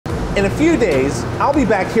In a few days, I'll be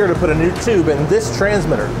back here to put a new tube in this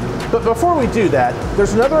transmitter. But before we do that,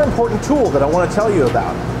 there's another important tool that I want to tell you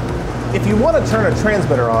about. If you want to turn a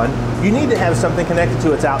transmitter on, you need to have something connected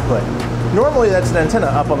to its output. Normally that's an antenna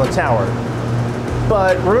up on the tower.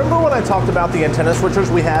 But remember when I talked about the antenna switchers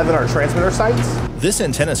we have in our transmitter sites? This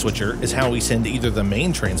antenna switcher is how we send either the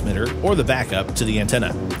main transmitter or the backup to the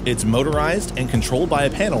antenna. It's motorized and controlled by a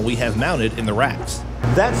panel we have mounted in the racks.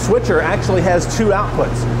 That switcher actually has two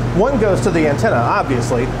outputs. One goes to the antenna,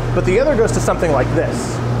 obviously, but the other goes to something like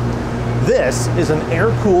this. This is an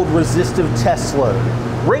air-cooled resistive test load.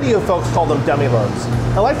 Radio folks call them dummy loads.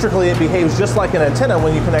 Electrically, it behaves just like an antenna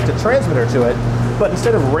when you connect a transmitter to it, but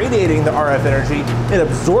instead of radiating the RF energy, it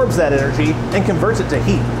absorbs that energy and converts it to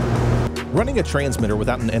heat. Running a transmitter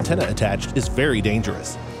without an antenna attached is very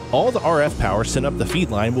dangerous. All the RF power sent up the feed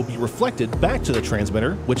line will be reflected back to the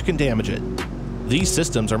transmitter, which can damage it. These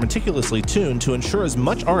systems are meticulously tuned to ensure as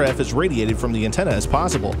much RF is radiated from the antenna as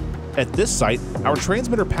possible. At this site, our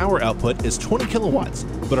transmitter power output is 20 kilowatts,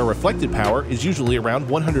 but our reflected power is usually around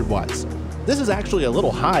 100 watts. This is actually a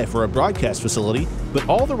little high for a broadcast facility, but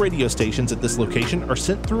all the radio stations at this location are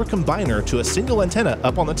sent through a combiner to a single antenna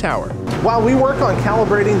up on the tower. While we work on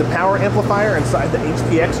calibrating the power amplifier inside the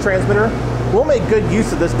HPX transmitter, we'll make good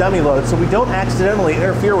use of this dummy load so we don't accidentally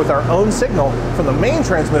interfere with our own signal from the main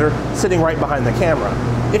transmitter sitting right behind the camera.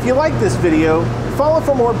 If you like this video, follow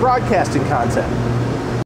for more broadcasting content.